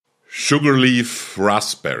sugar leaf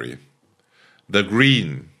raspberry, the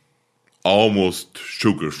green, almost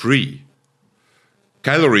sugar-free,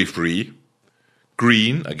 calorie-free,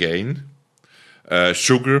 green again,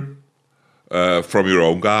 sugar from your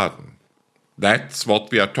own garden. That's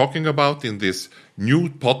what we are talking about in this new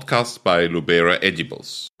podcast by Lubera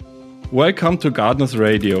Edibles. Welcome to Gardeners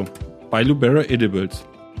Radio by Lubera Edibles,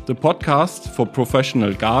 the podcast for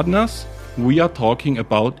professional gardeners. We are talking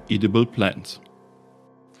about edible plants.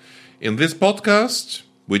 In this podcast,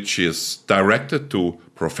 which is directed to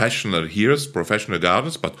professional hearers, professional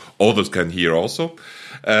gardeners, but others can hear also,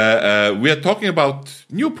 we are talking about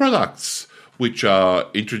new products which are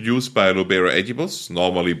introduced by Lubera Edibles,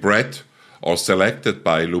 normally bred or selected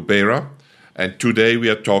by Lubera. And today we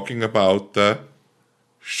are talking about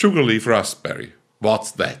sugar leaf raspberry. What's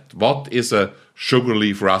that? What is a sugar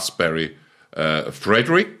leaf raspberry?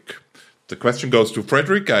 Frederick? The question goes to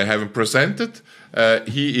Frederick. I haven't presented.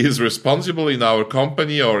 He is responsible in our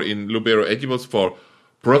company or in Lubera Edibles for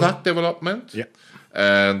product development. Yeah.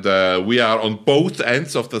 And we are on both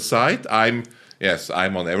ends of the side. I'm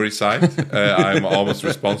on every side. I'm almost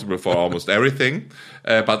responsible for almost everything.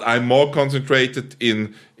 But I'm more concentrated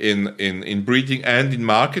in breeding and in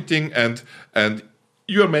marketing. And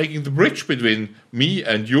you are making the bridge between me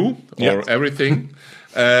and you, or everything,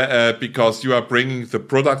 because you are bringing the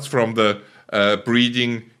products from the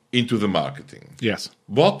breeding into the marketing. Yes.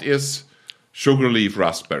 What is sugar leaf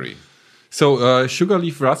raspberry? So sugar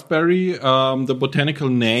leaf raspberry, the botanical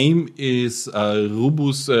name is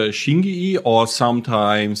Rubus shingii, or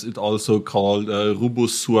sometimes it also called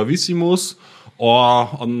Rubus suavissimus, or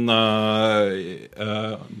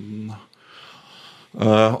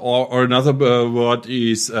or another word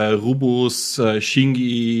is Rubus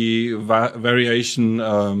shingii variation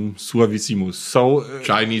suavissimus. So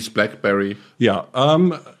Chinese blackberry. Yeah.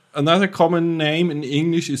 Another common name in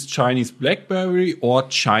English is Chinese blackberry or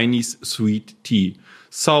Chinese sweet tea.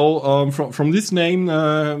 So from this name,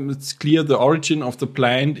 it's clear the origin of the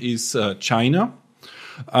plant is China,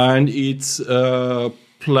 and it's a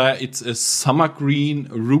summer green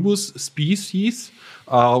rubus species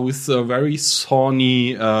with very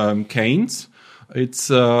thorny canes. It's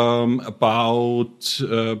about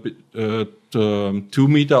 2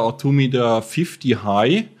 meter or 2 meter 50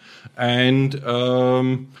 high. And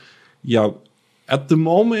at the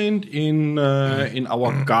moment in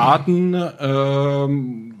our garden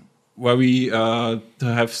where we have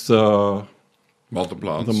the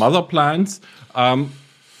mother plants,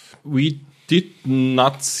 we did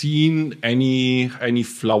not see any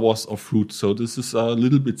flowers or fruit. So this is a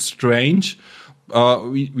little bit strange.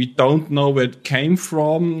 We don't know where it came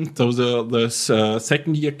from. So the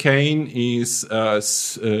second year cane is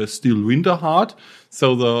still winter hard.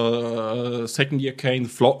 So the second year cane,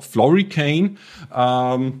 flowery cane,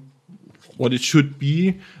 what it should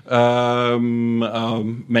be,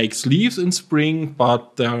 makes leaves in spring,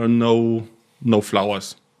 but there are no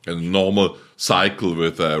flowers. A normal cycle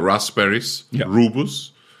with raspberries,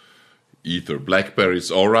 rubus, either blackberries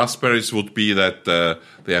or raspberries, would be that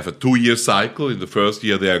they have a 2-year cycle. In the first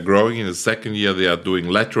year they are growing, in the second year they are doing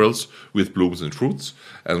laterals with blooms and fruits,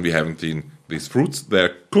 and we haven't seen these fruits.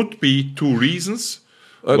 There could be 2 reasons.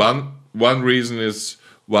 One reason is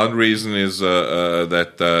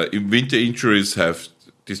that winter injuries have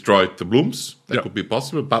destroyed the blooms. That could be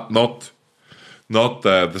possible, but not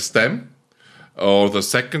the stem. Or the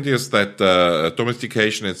second is that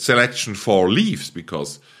domestication and selection for leaves,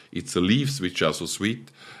 because it's the leaves which are so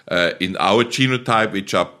sweet. In our genotype,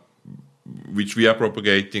 which we are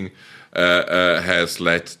propagating, has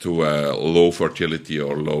led to low fertility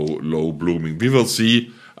or low blooming. We will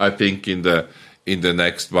see, I think, in the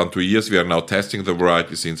next 1-2 years. We are now testing the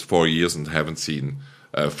variety since 4 years and haven't seen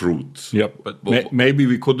fruit. Yeah, but maybe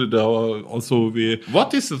we could also be.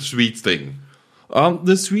 What is the sweet thing?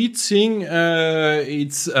 The sweet thing,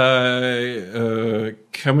 it's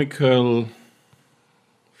chemical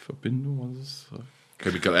Verbindung. What is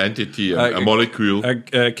chemical entity, a molecule.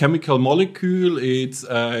 A chemical molecule. It's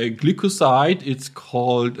a glycoside. It's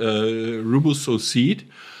called rubusocide.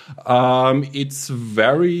 It's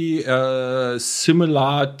very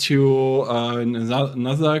similar to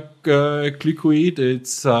another glycoid.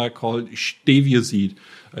 It's called stevioside.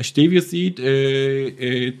 Stevioside,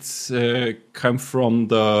 it's come from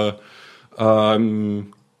the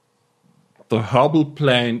herbal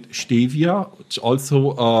plant stevia, which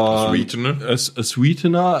also a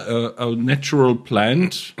sweetener, a natural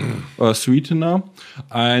plant sweetener,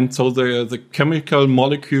 and so the chemical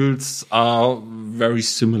molecules are very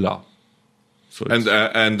similar. So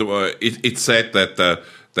it's said that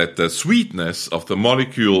that the sweetness of the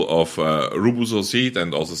molecule of rubusol seed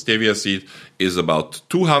and also stevia seed is about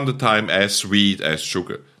 200 times as sweet as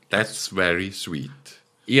sugar. That's very sweet.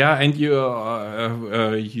 Yeah, and you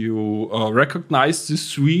recognize the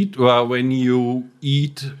sweet when you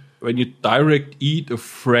direct eat a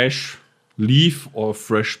fresh leaf or a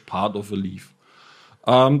fresh part of a leaf.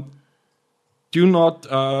 Do not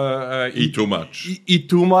eat too much. Eat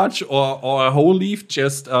too much or a whole leaf,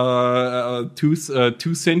 just 2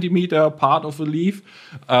 centimeter part of a leaf.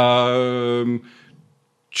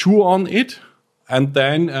 Chew on it, and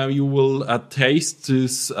then you will taste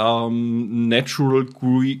this natural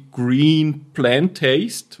green plant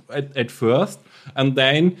taste at first, and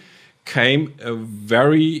then came a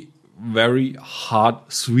very, very hard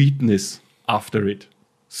sweetness after it.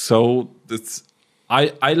 So that's.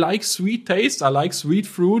 I like sweet taste, I like sweet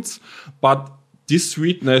fruits, but this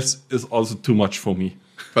sweetness is also too much for me.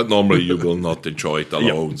 But normally you will not enjoy it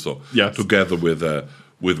alone. So together with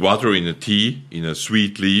water in a tea, in a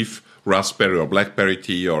sweet leaf, raspberry or blackberry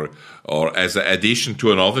tea, or as an addition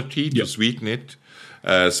to another tea to sweeten it.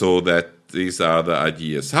 So that these are the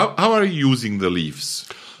ideas. How are you using the leaves?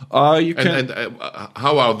 How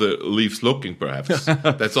are the leaves looking, perhaps?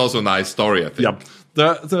 That's also a nice story, I think. Yeah.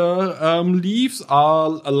 The leaves are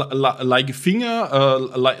like a finger,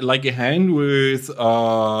 like a hand with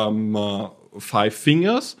 5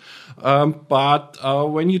 fingers. But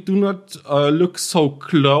when you do not look so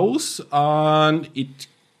close, and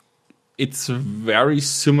it's very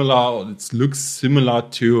similar. Or it looks similar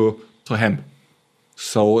to hemp.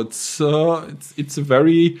 So it's a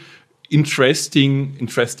very interesting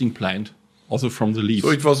plant, also from the leaves.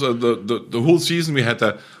 So it was the whole season we had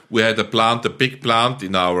a big plant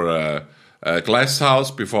in our glass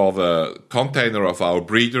house before the container of our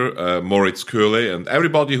breeder, Moritz Köhle, and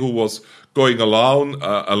everybody who was going along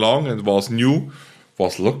and was new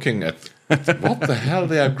was looking at what the hell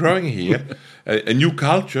they are growing here, a new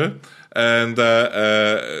culture. And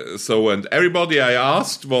and everybody I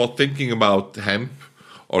asked was thinking about hemp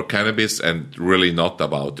or cannabis and really not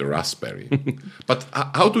about the raspberry. But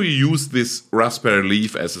how do you use this raspberry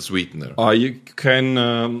leaf as a sweetener? You can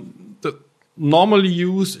the normal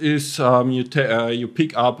use is you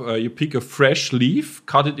pick a fresh leaf,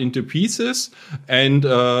 cut it into pieces, and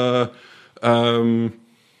boil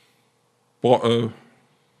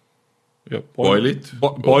it. Boil it.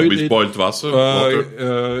 Boiled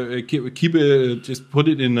water. Keep it. Just put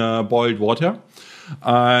it in boiled water.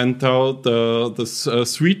 And the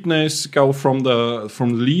sweetness go from the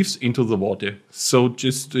leaves into the water. So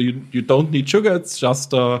just you don't need sugar. It's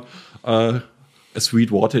just a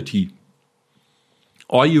sweet water tea.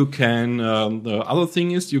 Or you can the other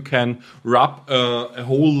thing is you can rub a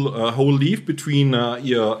whole leaf between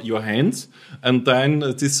your hands, and then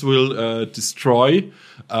this will destroy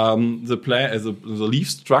the leaf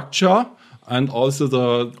structure. And also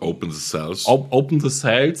open the cells. Open the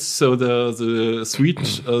cells, so the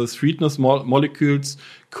sweetness molecules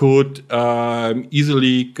could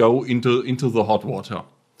easily go into the hot water.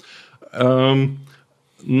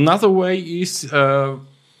 Another way is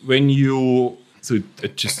when you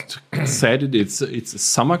just said it's a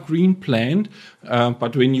summer green plant,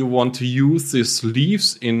 but when you want to use these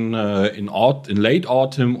leaves in late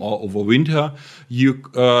autumn or over winter, you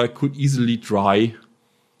could easily dry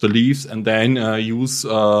the leaves and then use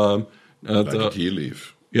like a tea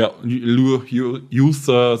leaf. Yeah, you use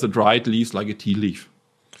the dried leaves like a tea leaf.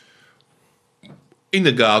 In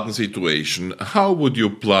a garden situation, how would you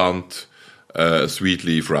plant sweet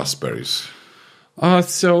leaf raspberries?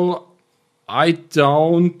 So I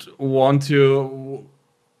don't want to.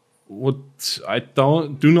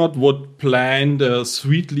 Do not plant a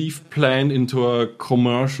sweet leaf plant into a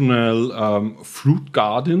commercial fruit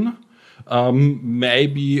garden.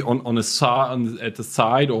 Maybe on a side, at the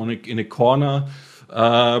side or in a corner,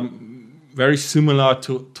 very similar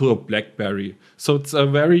to a blackberry. So it's a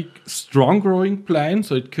very strong growing plant,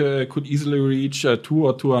 so it could easily reach 2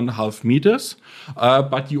 or 2.5 meters.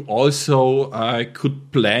 But you also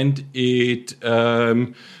could plant it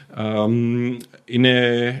in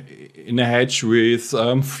a hedge with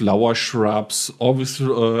flower shrubs,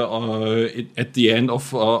 obviously at the end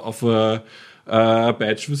of a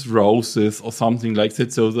batch with roses or something like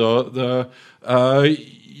that. So the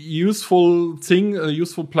useful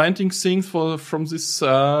planting things from this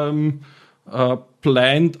plant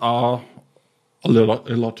are a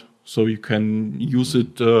lot. So you can use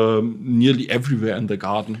it nearly everywhere in the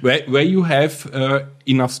garden where you have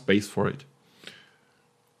enough space for it.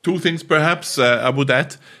 2 things perhaps I would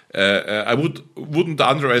add. I wouldn't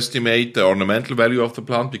underestimate the ornamental value of the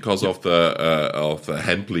plant because of the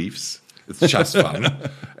hemp leaves. It's just fun,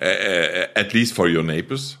 at least for your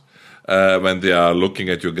neighbors, when they are looking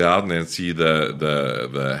at your garden and see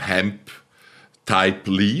the hemp type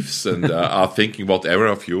leaves and are thinking whatever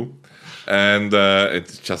of you. And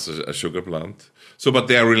it's just a sugar plant. So, but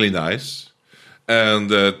they are really nice. And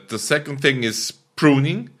the second thing is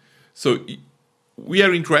pruning. So we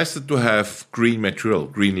are interested to have green material,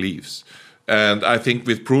 green leaves. And I think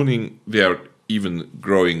with pruning, they are even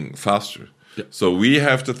growing faster. Yeah. So we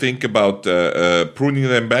have to think about pruning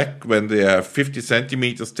them back when they are 50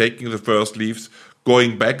 centimeters, taking the first leaves,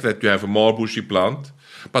 going back that you have a more bushy plant.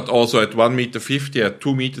 But also at 1.50 meters, at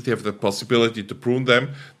 2 meters, you have the possibility to prune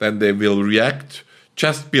them. Then they will react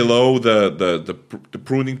just below the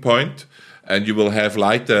pruning point, and you will have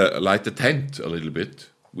like a tent a little bit.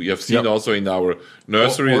 We have seen also in our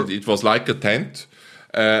nursery, it was like a tent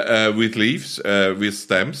with leaves, with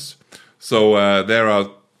stems. So there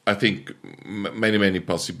are, I think, many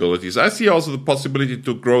possibilities. I see also the possibility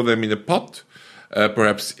to grow them in a pot,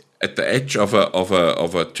 perhaps at the edge of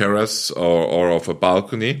a terrace or of a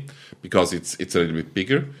balcony, because it's a little bit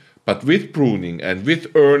bigger. But with pruning and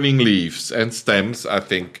with earning leaves and stems, I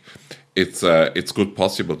think it's good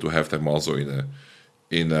possible to have them also in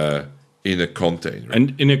a container.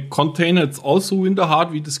 And in a container, it's also winter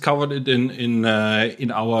hard. We discovered it in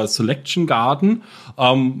our selection garden,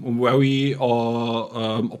 where we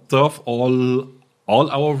observe all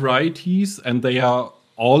our varieties, and they are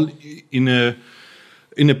all in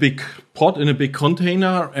a big pot, in a big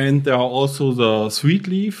container, and there are also the sweet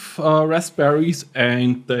leaf raspberries,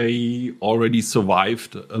 and they already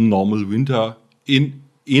survived a normal winter in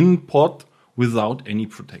pot without any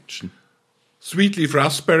protection. Sweet leaf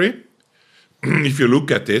raspberry, if you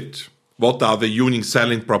look at it, what are the unique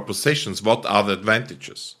selling propositions? What are the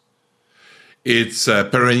advantages? It's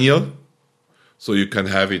perennial, so you can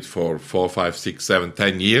have it for 4, 5, 6, 7,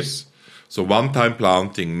 10 years. So one-time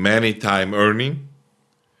planting, many-time earning.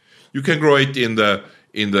 You can grow it in the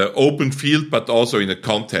open field, but also in a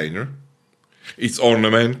container. It's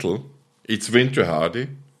ornamental. It's winter hardy.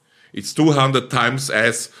 It's 200 times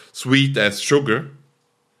as sweet as sugar.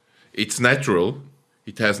 It's natural.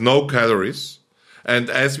 It has no calories. And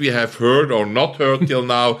as we have heard or not heard till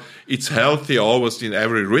now, it's healthy almost in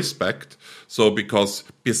every respect. So because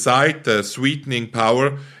beside the sweetening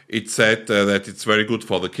power, it's said that it's very good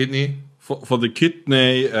for the kidney. For the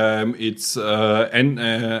kidney, it's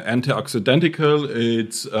antioxidant,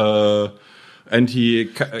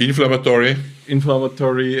 it's inflammatory,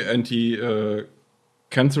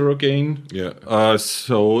 anti-cancerogene. Yeah.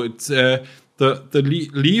 So it's the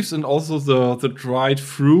leaves and also the dried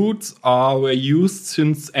fruits were used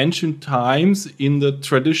since ancient times in the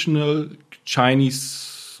traditional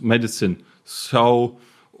Chinese medicine. So.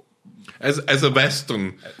 As a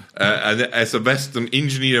Western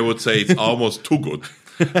engineer, I would say it's almost too good.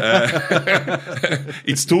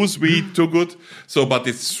 It's too sweet, too good. So, but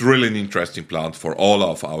it's really an interesting plant for all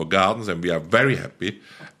of our gardens, and we are very happy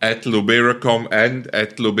at Luberacom and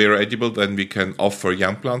at Lubera Edible. Then we can offer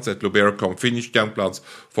young plants at Luberacom, finished young plants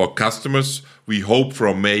for customers. We hope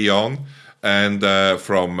from May on, and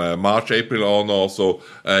from March, April on, also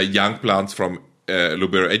young plants from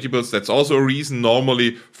Lubera Edibles. That's also a reason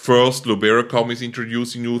normally first Luberacom is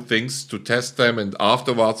introducing new things to test them, and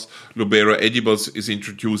afterwards Lubera Edibles is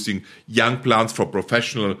introducing young plants for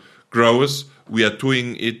professional growers. We are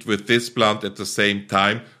doing it with this plant at the same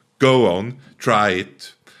time. Go on, try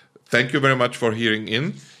it. Thank you very much for hearing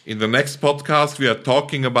in. In the next podcast, we are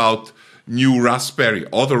talking about new raspberry,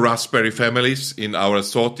 other raspberry families in our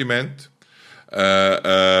assortment.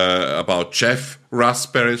 About Chef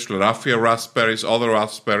raspberries, Schleraffia raspberries, other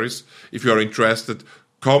raspberries. If you are interested,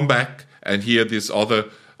 come back and hear this other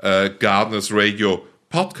Gardeners Radio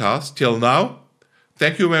podcast. Till now,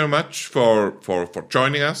 thank you very much for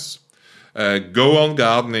joining us. Go on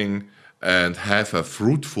gardening and have a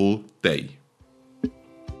fruitful day.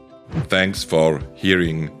 Thanks for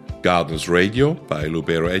hearing Gardeners Radio by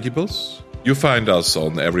Lubera Edibles. You find us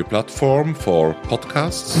on every platform for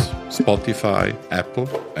podcasts, Spotify, Apple,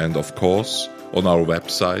 and of course on our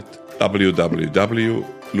website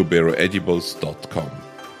www.luberaedibles.com.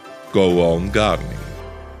 Go on gardening.